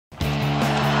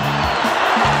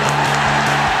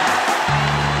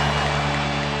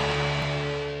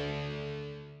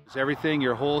Everything,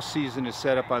 your whole season is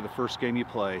set up by the first game you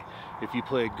play. If you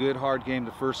play a good hard game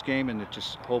the first game, and it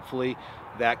just hopefully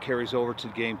that carries over to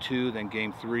game 2, then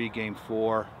game 3, game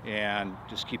 4, and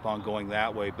just keep on going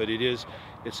that way. But it's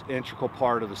an integral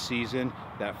part of the season.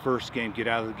 That first game, get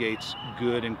out of the gates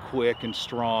good and quick and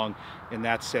strong, and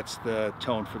that sets the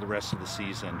tone for the rest of the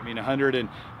season. I mean,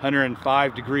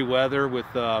 105 degree weather with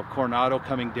Coronado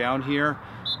coming down here,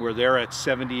 where they're at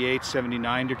 78,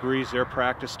 79 degrees, their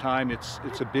practice time. It's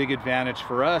a big advantage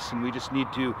for us, and we just need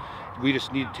to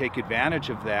take advantage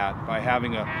of that by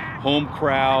having a home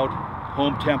crowd,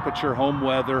 home temperature, home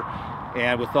weather,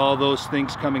 and with all those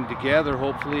things coming together,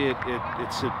 hopefully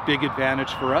it's a big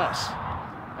advantage for us.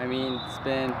 I mean, it's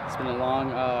been a long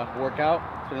workout.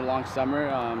 It's been a long summer.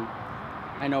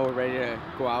 I know we're ready to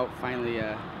go out, finally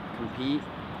compete,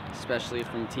 especially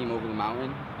from Team Over the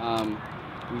Mountain.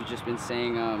 We've just been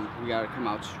saying we got to come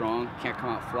out strong, can't come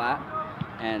out flat,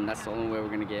 and that's the only way we're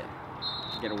going to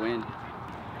get a win.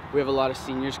 We have a lot of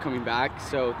seniors coming back,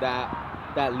 so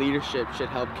that leadership should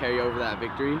help carry over that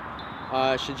victory.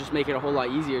 Should just make it a whole lot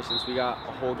easier since we got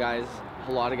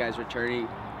a lot of guys returning.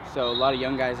 So a lot of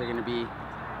young guys are going to be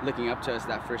looking up to us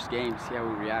that first game, see how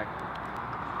we react.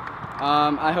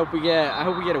 I hope we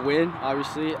get a win,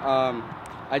 obviously.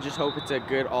 I just hope it's a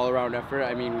good all-around effort.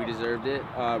 I mean, we deserved it.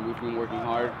 We've been working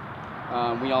hard.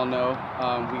 We all know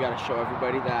we got to show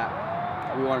everybody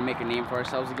that we want to make a name for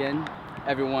ourselves again.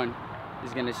 Everyone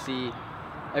is going to see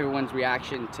everyone's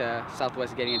reaction to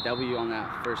Southwest getting a W on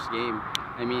that first game.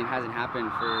 I mean, it hasn't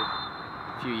happened for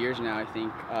a few years now, I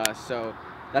think. So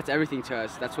that's everything to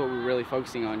us. That's what we're really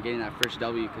focusing on, getting that first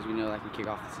W, because we know that can kick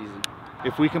off the season.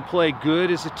 If we can play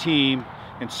good as a team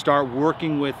and start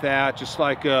working with that, just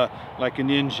like an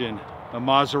engine, a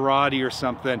Maserati or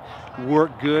something,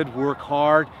 work good, work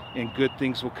hard, and good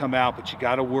things will come out. But you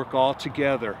got to work all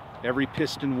together, every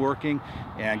piston working,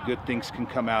 and good things can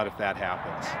come out if that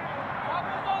happens.